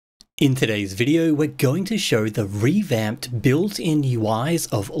In today's video, we're going to show the revamped built-in UIs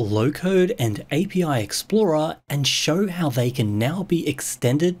of Locode and API Explorer and show how they can now be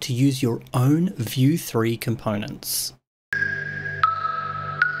extended to use your own Vue 3 components.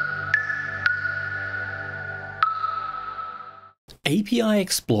 API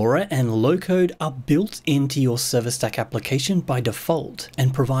Explorer and Locode are built into your ServiceStack application by default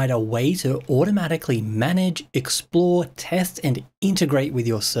and provide a way to automatically manage, explore, test, and integrate with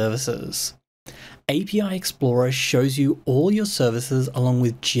your services. API Explorer shows you all your services along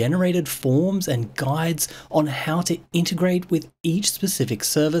with generated forms and guides on how to integrate with each specific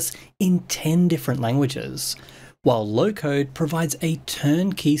service in 10 different languages, while Locode provides a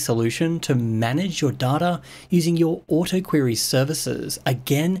turnkey solution to manage your data using your auto-query services,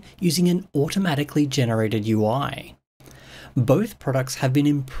 again using an automatically generated UI. Both products have been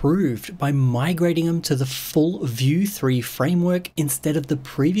improved by migrating them to the full Vue 3 framework instead of the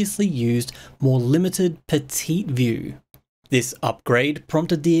previously used, more limited Petite Vue. This upgrade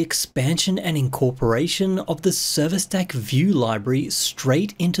prompted the expansion and incorporation of the ServiceStack Vue library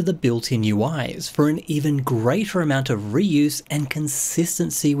straight into the built-in UIs for an even greater amount of reuse and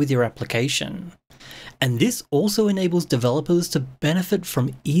consistency with your application. And this also enables developers to benefit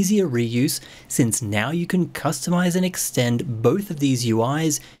from easier reuse, since now you can customize and extend both of these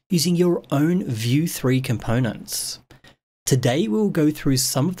UIs using your own Vue 3 components. Today we will go through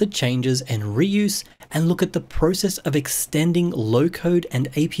some of the changes and reuse and look at the process of extending Locode and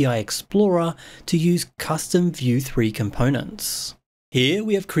API Explorer to use custom Vue 3 components. Here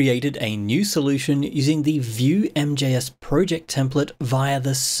we have created a new solution using the Vue MJS project template via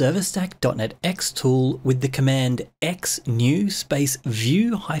the ServiceStack.NET X tool with the command x new space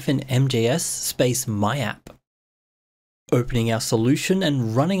vue-mjs space myapp. Opening our solution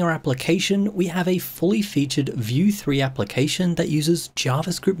and running our application, we have a fully featured Vue 3 application that uses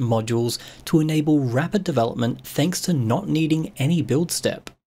JavaScript modules to enable rapid development thanks to not needing any build step.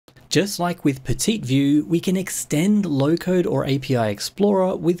 Just like with Petite Vue, we can extend Locode or API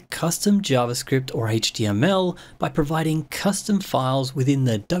Explorer with custom JavaScript or HTML by providing custom files within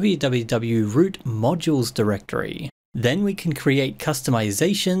the www root modules directory. Then we can create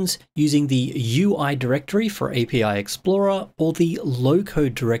customizations using the UI directory for API Explorer or the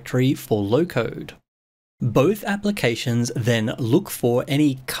Locode directory for Locode. Both applications then look for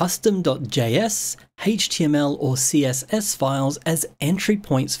any custom.js, HTML or CSS files as entry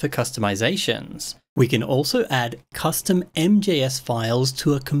points for customizations. We can also add custom MJS files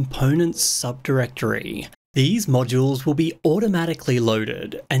to a component's subdirectory. These modules will be automatically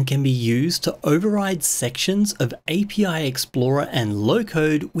loaded and can be used to override sections of API Explorer and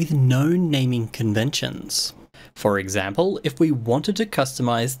Locode with known naming conventions. For example, if we wanted to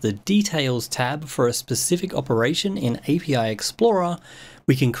customize the Details tab for a specific operation in API Explorer,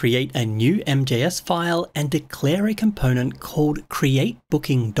 we can create a new MJS file and declare a component called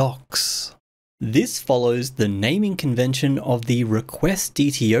createBookingDocs. This follows the naming convention of the request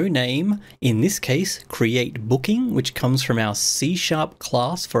DTO name, in this case createBooking, which comes from our C#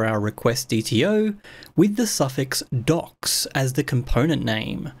 class for our request DTO, with the suffix docs as the component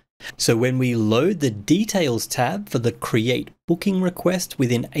name. So when we load the Details tab for the Create Booking request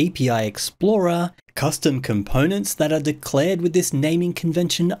within API Explorer, custom components that are declared with this naming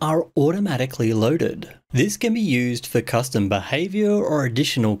convention are automatically loaded. This can be used for custom behavior or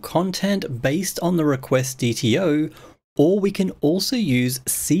additional content based on the request DTO, or we can also use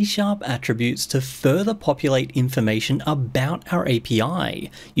C# attributes to further populate information about our API,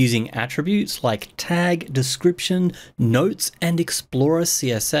 using attributes like tag, description, notes, and Explorer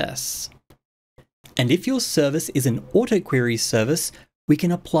CSS. And if your service is an auto-query service, we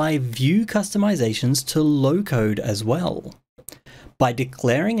can apply Vue customizations to Locode as well. By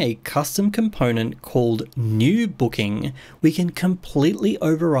declaring a custom component called new booking, we can completely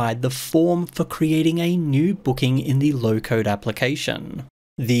override the form for creating a new booking in the Locode application.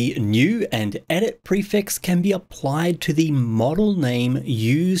 The new and edit prefix can be applied to the model name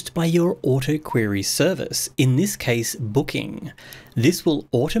used by your auto-query service, in this case booking. This will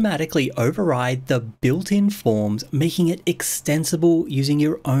automatically override the built-in forms, making it extensible using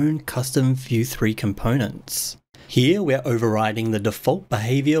your own custom Vue 3 components. Here we're overriding the default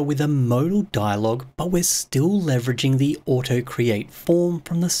behavior with a modal dialog, but we're still leveraging the auto-create form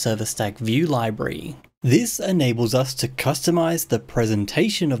from the ServiceStack Vue library. This enables us to customize the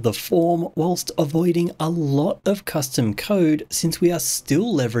presentation of the form whilst avoiding a lot of custom code, since we are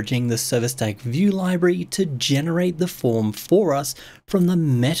still leveraging the ServiceStack Vue library to generate the form for us from the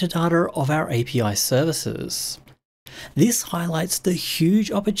metadata of our API services. This highlights the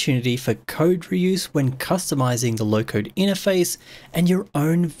huge opportunity for code reuse when customizing the Locode interface and your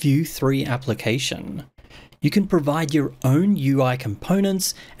own Vue 3 application. You can provide your own UI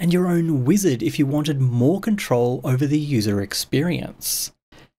components and your own wizard if you wanted more control over the user experience.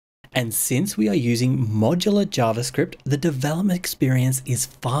 And since we are using modular JavaScript, the development experience is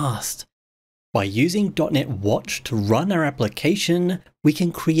fast. By using .NET Watch to run our application, we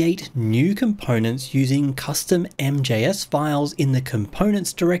can create new components using custom MJS files in the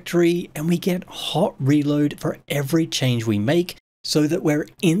components directory, and we get hot reload for every change we make so that we're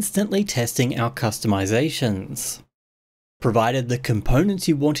instantly testing our customizations. Provided the components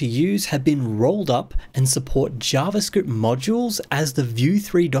you want to use have been rolled up and support JavaScript modules as the Vue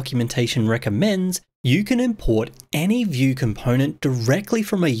 3 documentation recommends, you can import any Vue component directly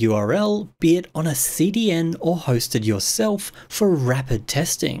from a URL, be it on a CDN or hosted yourself, for rapid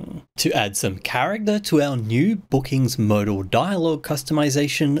testing. To add some character to our new bookings modal dialog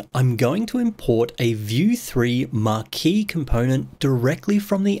customization, I'm going to import a Vue 3 marquee component directly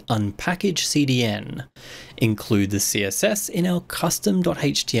from the unpackaged CDN. Include the CSS in our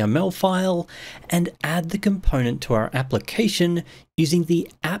custom.html file, and add the component to our application using the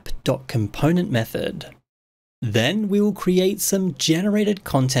app.component method. Then we will create some generated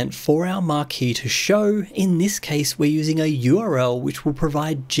content for our marquee to show. In this case, we're using a URL which will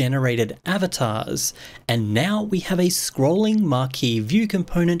provide generated avatars. And now we have a scrolling marquee view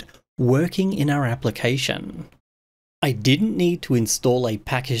component working in our application. I didn't need to install a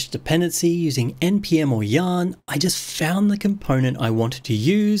package dependency using npm or yarn. I just found the component I wanted to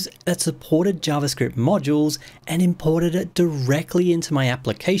use that supported JavaScript modules and imported it directly into my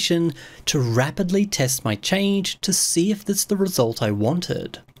application to rapidly test my change to see if that's the result I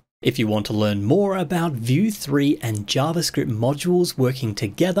wanted. If you want to learn more about Vue 3 and JavaScript modules working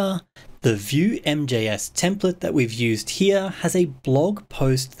together, the Vue MJS template that we've used here has a blog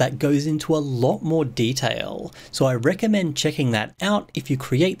post that goes into a lot more detail, so I recommend checking that out if you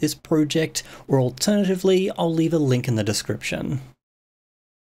create this project, or alternatively, I'll leave a link in the description.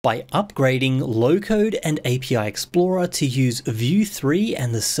 By upgrading Locode and API Explorer to use Vue 3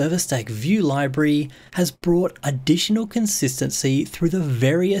 and the ServiceStack Vue library has brought additional consistency through the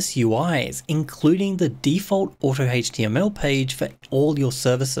various UIs, including the default AutoHTML page for all your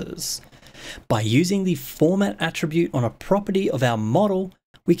services. By using the format attribute on a property of our model,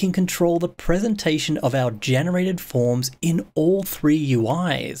 we can control the presentation of our generated forms in all three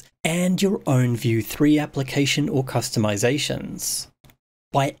UIs and your own Vue 3 application or customizations.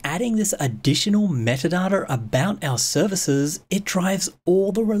 By adding this additional metadata about our services, it drives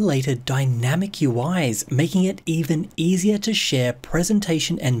all the related dynamic UIs, making it even easier to share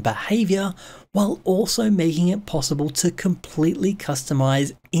presentation and behavior, while also making it possible to completely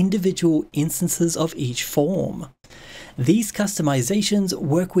customize individual instances of each form. These customizations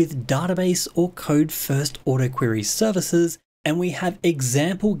work with database or code-first autoquery services, and we have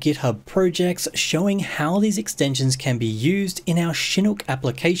example GitHub projects showing how these extensions can be used in our Chinook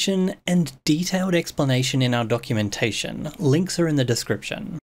application, and detailed explanation in our documentation. Links are in the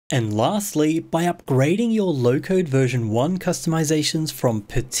description. And lastly, by upgrading your Locode version 1 customizations from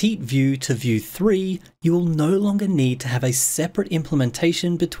Petite Vue to Vue 3, you will no longer need to have a separate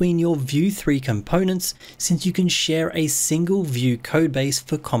implementation between your Vue 3 components, since you can share a single Vue codebase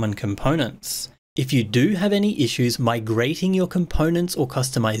for common components. If you do have any issues migrating your components or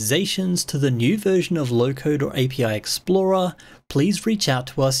customizations to the new version of Locode or API Explorer, please reach out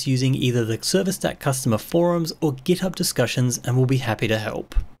to us using either the ServiceStack customer forums or GitHub discussions, and we'll be happy to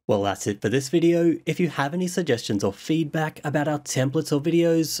help. Well, that's it for this video. If you have any suggestions or feedback about our templates or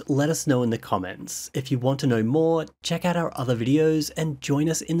videos, let us know in the comments. If you want to know more, check out our other videos and join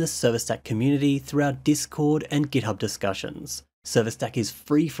us in the ServiceStack community through our Discord and GitHub discussions. ServiceStack is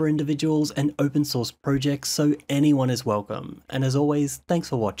free for individuals and open source projects, so anyone is welcome. And as always, thanks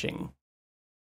for watching.